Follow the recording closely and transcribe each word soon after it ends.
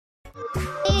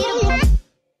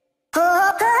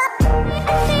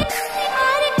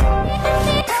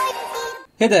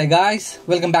Hey there guys,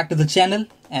 welcome back to the channel,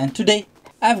 and today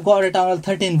I've got a TownHall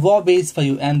 13 war base for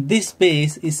you, and this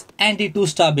base is anti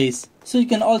 2-star base. So you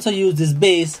can also use this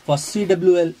base for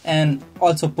CWL and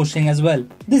also pushing as well.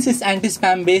 This is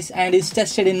anti-spam base and is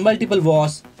tested in multiple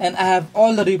wars, and I have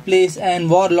all the replays and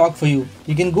war log for you.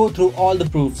 You can go through all the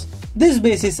proofs. This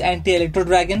base is anti-electro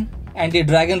dragon,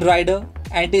 anti-dragon rider,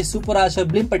 anti-super archer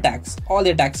blimp attacks, all the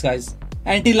attacks guys.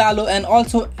 Anti-Lalo and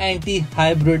also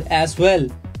anti-hybrid as well.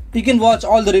 You can watch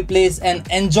all the replays and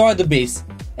enjoy the base.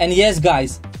 And yes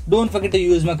guys, don't forget to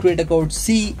use my creator code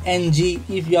CNG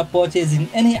if you are purchasing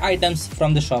any items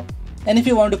from the shop. And if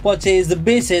you want to purchase the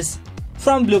bases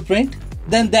from Blueprint,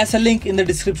 then there's a link in the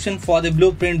description for the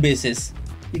Blueprint bases.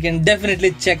 You can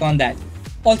definitely check on that.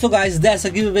 Also guys, there's a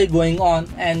giveaway going on,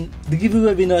 and the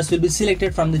giveaway winners will be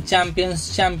selected from the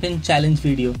Champions Champion Challenge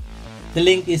video. The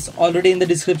link is already in the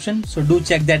description, so do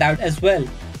check that out as well.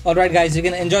 Alright guys, you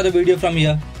can enjoy the video from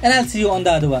here, and I'll see you on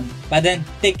the other one. By then,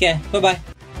 take care. Bye bye.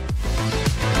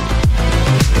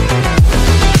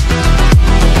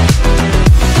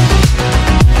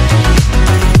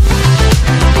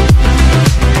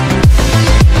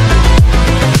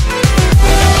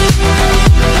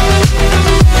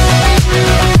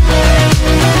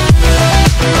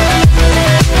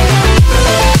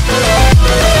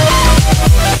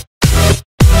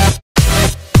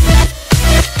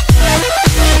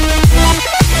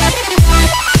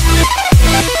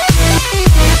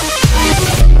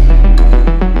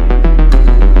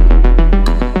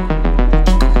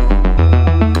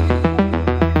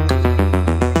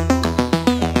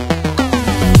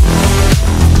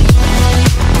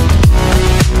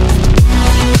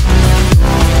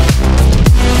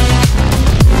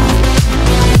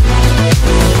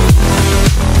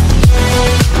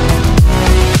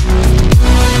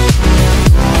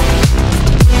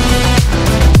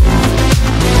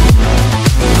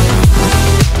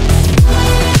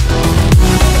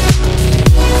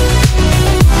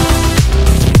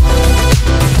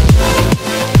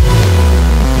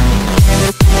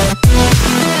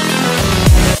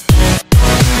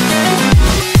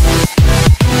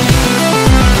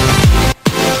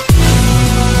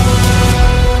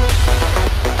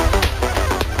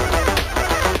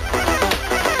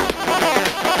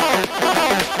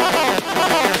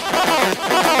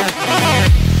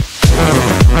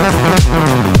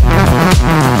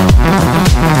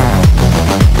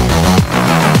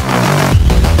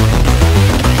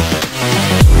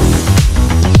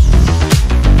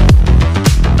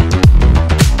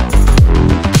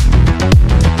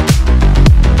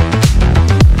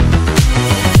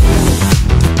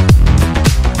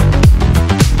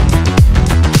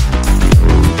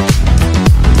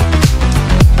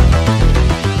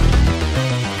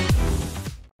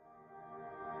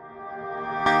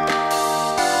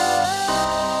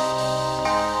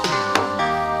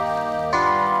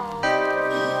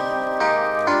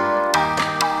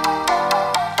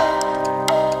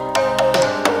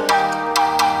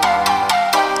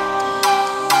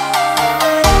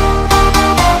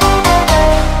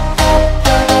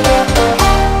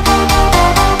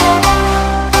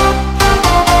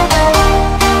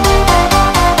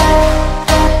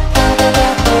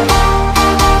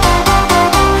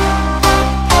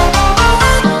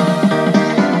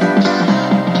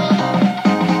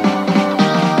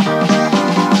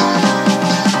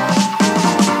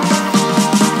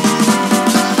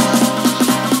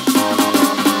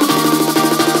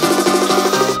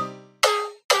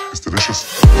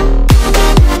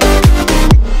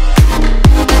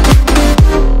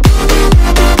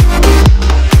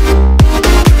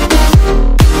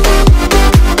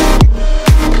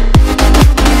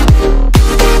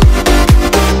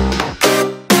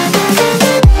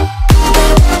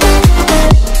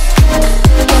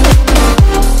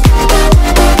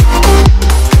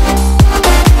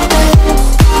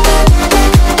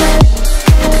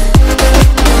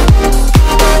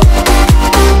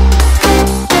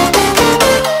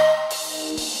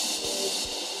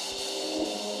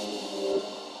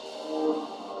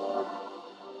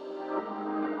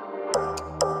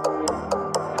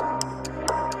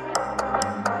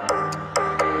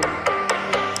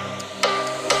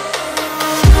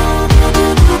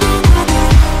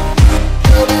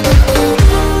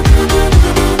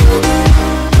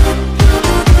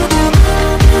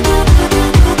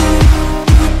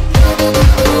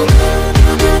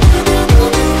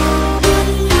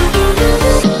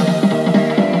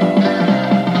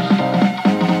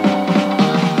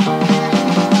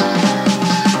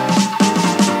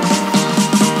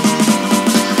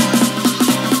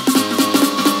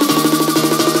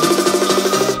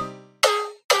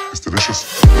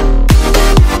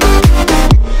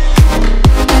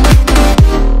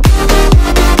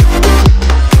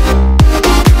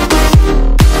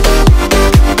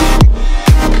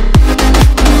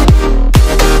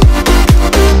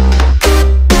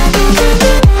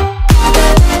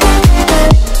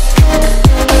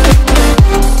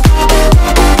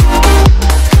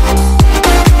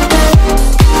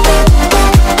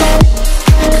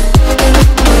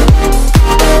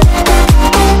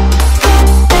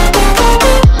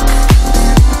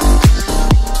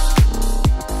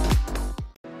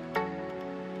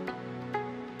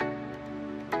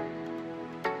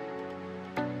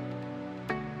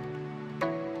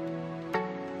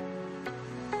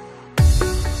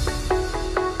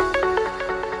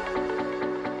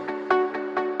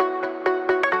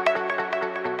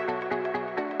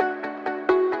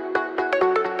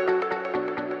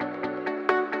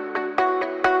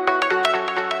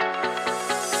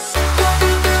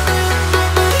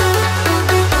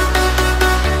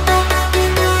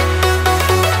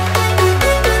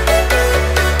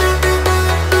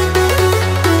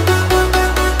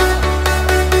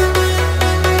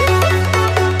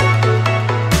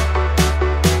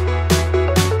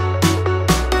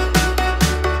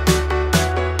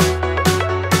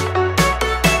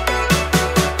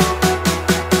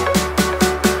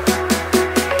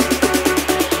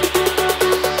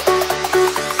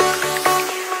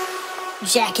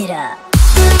 jack it up.